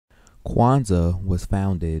Kwanzaa was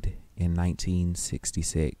founded in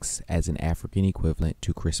 1966 as an African equivalent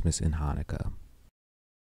to Christmas and Hanukkah.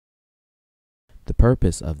 The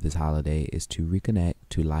purpose of this holiday is to reconnect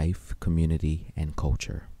to life, community, and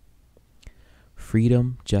culture.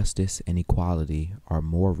 Freedom, justice, and equality are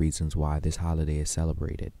more reasons why this holiday is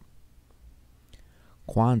celebrated.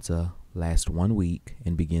 Kwanzaa lasts 1 week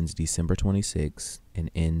and begins December 26th and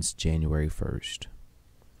ends January 1st.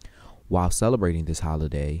 While celebrating this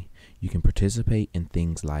holiday, you can participate in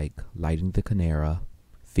things like lighting the Canara,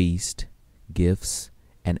 feast, gifts,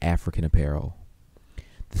 and African apparel.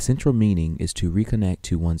 The central meaning is to reconnect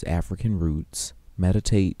to one's African roots,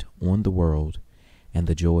 meditate on the world, and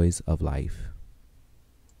the joys of life.